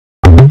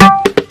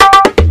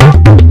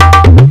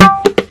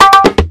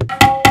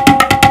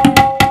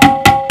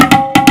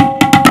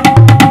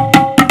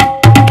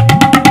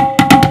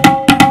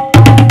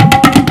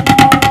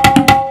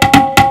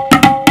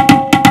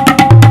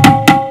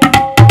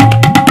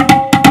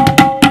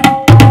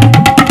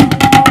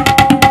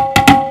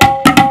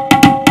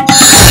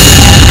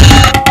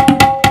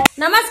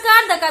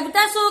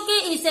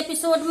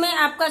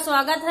आपका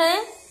स्वागत है।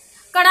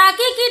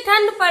 कड़ाके की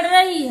ठंड पड़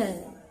रही है।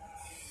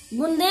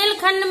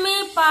 बुंदेलखंड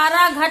में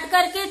पारा घट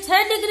करके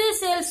 6 डिग्री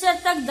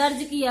सेल्सियस तक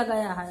दर्ज किया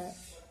गया है।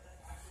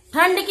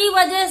 ठंड की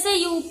वजह से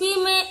यूपी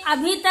में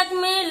अभी तक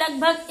में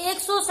लगभग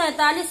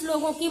 147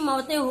 लोगों की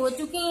मौतें हो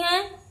चुकी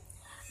हैं।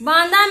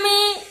 बांदा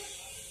में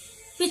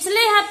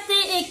पिछले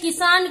हफ्ते एक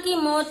किसान की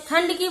मौत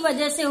ठंड की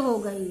वजह से हो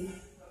गई।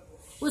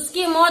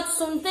 उसकी मौत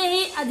सुनते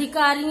ही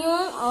अधिकारियों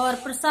और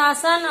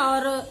प्रशासन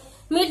और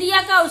मीडिया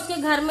का उसके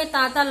घर में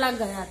तांता लग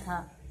गया था।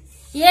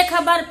 ये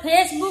खबर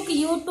फेसबुक,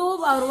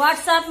 यूट्यूब और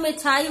व्हाट्सएप में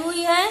छाई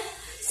हुई है।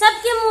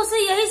 सबके मुंह से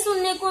यही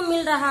सुनने को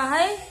मिल रहा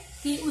है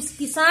कि उस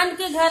किसान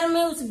के घर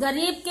में, उस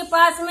गरीब के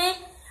पास में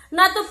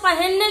न तो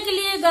पहनने के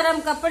लिए गर्म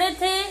कपड़े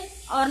थे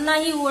और न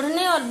ही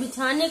ओढ़ने और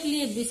बिछाने के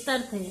लिए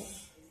बिस्तर थे।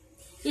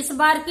 इस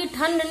बार की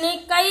ठंड ने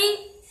कई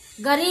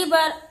गरीब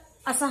और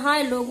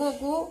असहाय लोगों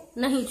को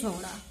नहीं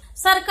छोड़ा।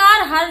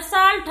 सरकार हर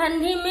साल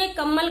ठंडी में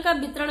कंबल का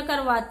वितरण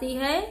करवाती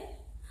है।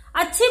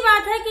 अच्छी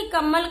बात है कि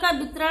कंबल का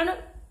वितरण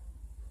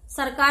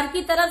सरकार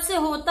की तरफ से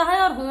होता है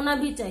और होना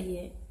भी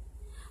चाहिए,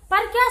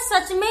 पर क्या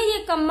सच में ये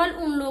कंबल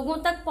उन लोगों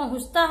तक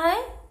पहुंचता है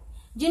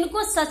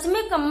जिनको सच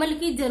में कंबल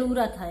की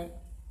जरूरत है?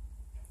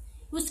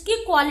 उसकी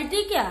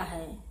क्वालिटी क्या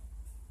है?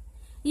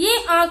 ये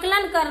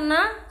आकलन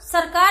करना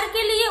सरकार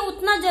के लिए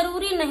उतना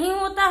जरूरी नहीं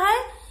होता है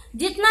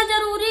जितना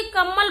जरूरी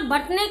कंबल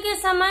बंटने के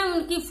समय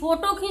उनकी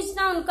फोटो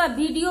खींचना, उनका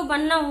वीडियो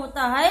बनना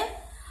होता है।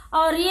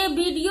 और ये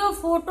वीडियो,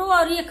 फोटो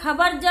और ये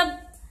खबर जब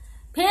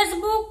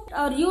फेसबुक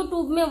और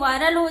यूट्यूब में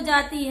वायरल हो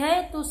जाती है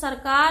तो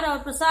सरकार और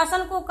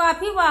प्रशासन को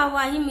काफी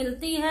वाहवाही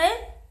मिलती है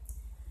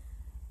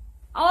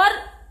और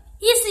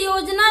इस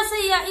योजना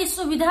से या इस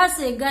सुविधा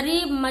से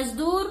गरीब,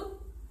 मजदूर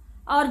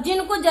और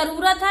जिनको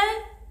जरूरत है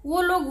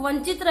वो लोग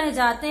वंचित रह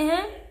जाते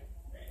हैं।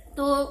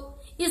 तो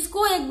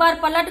इसको एक बार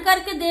पलट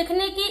करके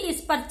देखने की,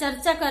 इस पर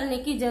चर्चा करने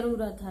की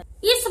जरूरत है।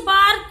 इस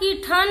बार की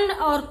ठंड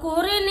और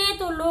कोहरे ने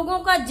तो लोगों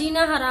का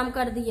जीना हराम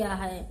कर दिया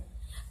है।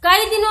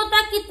 कई दिनों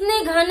तक इतने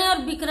घने और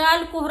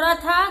विकराल कोहरा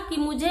था कि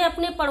मुझे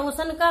अपने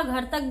पड़ोसन का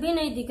घर तक भी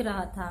नहीं दिख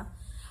रहा था।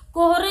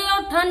 कोहरे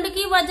और ठंड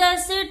की वजह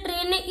से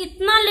ट्रेनें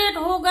इतना लेट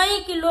हो गई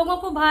कि लोगों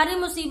को भारी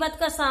मुसीबत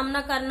का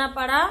सामना करना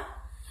पड़ा।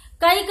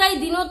 कई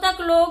दिनों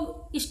तक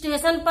लोग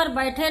स्टेशन पर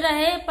बैठे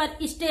रहे, पर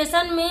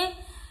स्टेशन में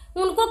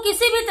उनको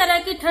किसी भी तरह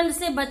की ठंड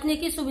से बचने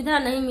की सुविधा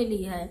नहीं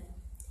मिली है।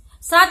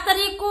 7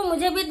 तारीख को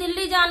मुझे भी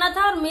दिल्ली जाना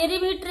था और मेरी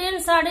भी ट्रेन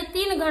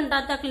 3.5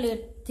 घंटा तक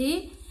लेट थी।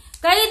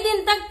 कई दिन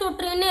तक तो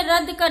ट्रेनें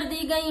रद्द कर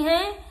दी गई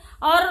हैं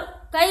और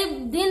कई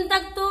दिन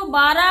तक तो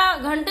 12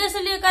 घंटे से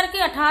लेकर के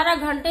 18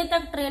 घंटे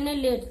तक ट्रेनें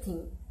लेट थी।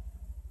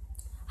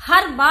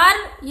 हर बार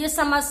ये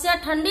समस्या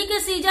ठंडी के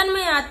सीजन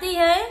में आती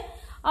है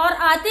और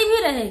आती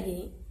भी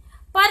रहेगी,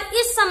 पर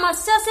इस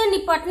समस्या से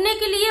निपटने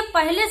के लिए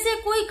पहले से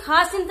कोई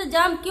खास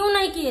इंतजाम क्यों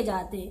नहीं किए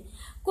जाते?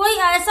 कोई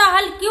ऐसा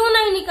हल क्यों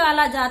नहीं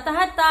निकाला जाता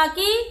है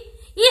ताकि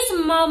इस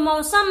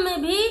मौसम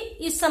में भी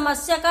इस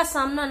समस्या का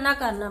सामना न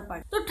करना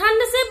पड़े? तो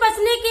ठंड से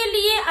बचने के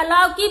लिए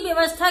अलाव की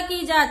व्यवस्था की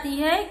जाती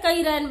है।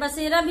 कई रैन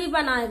बसेरा भी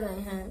बनाए गए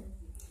हैं,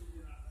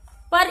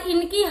 पर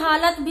इनकी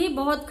हालत भी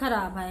बहुत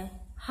खराब है।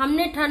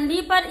 हमने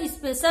ठंडी पर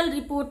स्पेशल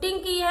रिपोर्टिंग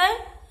की है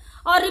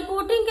और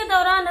रिपोर्टिंग के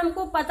दौरान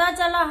हमको पता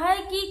चला है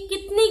कि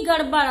कितनी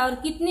गड़बड़ और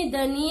कितनी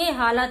दयनीय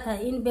हालत है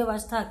इन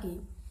व्यवस्था की।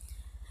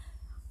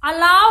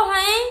 अलाव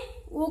है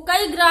वो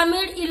कई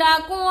ग्रामीण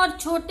इलाकों और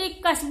छोटे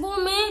कस्बों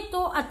में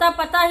तो अता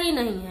पता ही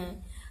नहीं है।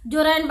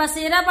 जो रैन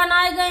बसेरा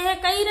बनाए गए हैं,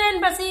 कई रैन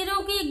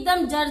बसेरों की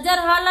एकदम जर्जर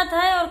हालत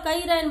है और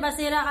कई रैन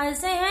बसेरा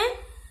ऐसे हैं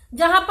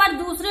जहां पर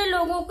दूसरे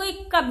लोगों के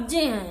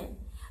कब्जे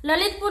हैं।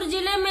 ललितपुर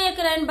जिले में एक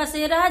रैन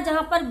बसेरा है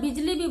जहां पर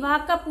बिजली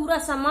विभाग का पूरा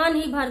सामान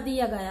ही भर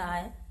दिया गया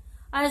है।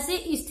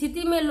 ऐसी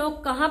स्थिति में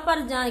लोग कहां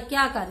पर जाएं,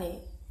 क्या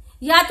करें?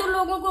 या तो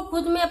लोगों को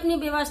खुद में अपनी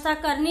व्यवस्था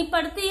करनी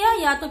पड़ती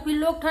है या तो फिर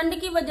लोग ठंड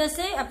की वजह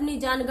से अपनी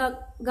जान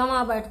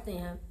गंवा बैठते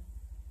हैं।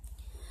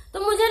 तो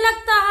मुझे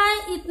लगता है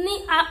इतनी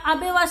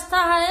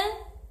अव्यवस्था है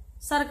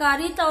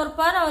सरकारी तौर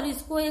पर और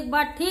इसको एक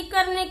बार ठीक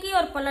करने की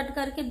और पलट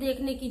करके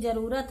देखने की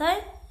जरूरत है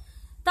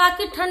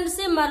ताकि ठंड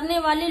से मरने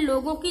वाले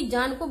लोगों की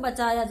जान को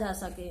बचाया जा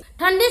सके।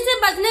 ठंडी से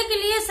बचने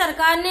के लिए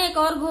सरकार ने एक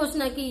और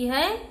घोषणा की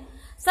है।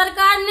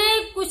 सरकार ने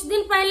कुछ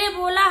दिन पहले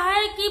बोला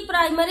है कि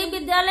प्राइमरी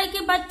विद्यालय के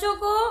बच्चों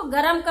को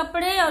गर्म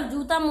कपड़े और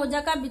जूता मोजा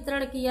का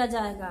वितरण किया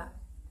जाएगा,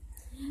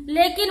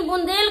 लेकिन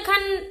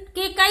बुंदेलखंड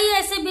के कई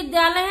ऐसे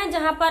विद्यालय हैं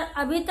जहां पर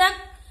अभी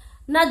तक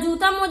न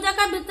जूता मोजा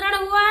का वितरण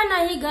हुआ है,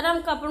 न ही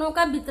गर्म कपड़ों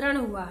का वितरण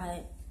हुआ है।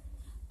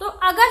 तो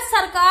अगर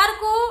सरकार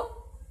को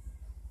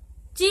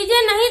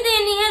चीजें नहीं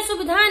देनी है,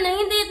 सुविधाएं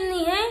नहीं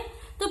देनी है,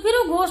 तो फिर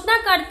वो घोषणा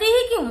करती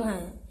ही क्यों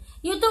है?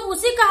 ये तो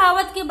उसी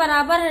कहावत के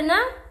बराबर है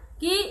ना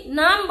कि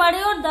नाम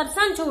बड़े और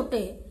दर्शन छोटे।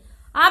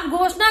 आप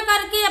घोषणा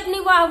करके अपनी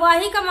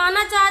वाहवाही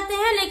कमाना चाहते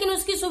हैं लेकिन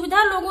उसकी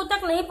सुविधा लोगों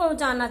तक नहीं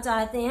पहुंचाना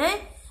चाहते हैं,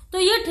 तो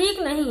ये ठीक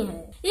नहीं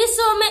है। इस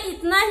शो में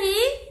इतना ही।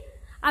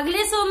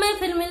 अगले शो में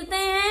फिर मिलते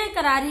हैं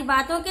करारी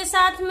बातों के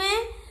साथ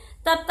में।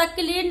 तब तक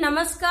के लिए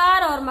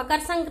नमस्कार और मकर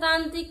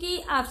संक्रांति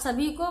की आप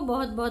सभी को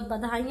बहुत बहुत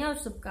बधाइयां और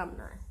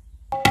शुभकामनाएं।